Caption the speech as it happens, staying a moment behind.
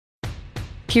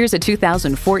Here's a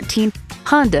 2014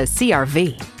 Honda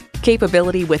CR-V.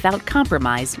 Capability without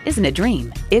compromise isn't a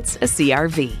dream, it's a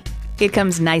CR-V. It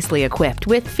comes nicely equipped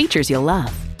with features you'll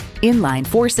love. Inline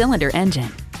 4-cylinder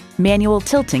engine, manual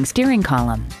tilting steering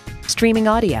column, streaming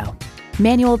audio,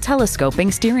 manual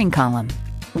telescoping steering column,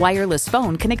 wireless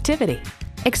phone connectivity,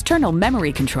 external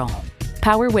memory control,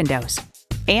 power windows,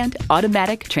 and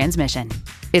automatic transmission.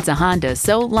 It's a Honda,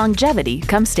 so longevity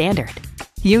comes standard.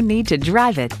 You need to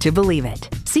drive it to believe it.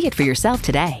 See it for yourself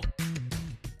today.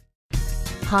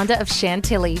 Honda of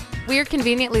Chantilly. We're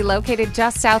conveniently located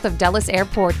just south of Dulles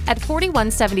Airport at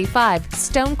 4175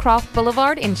 Stonecroft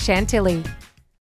Boulevard in Chantilly.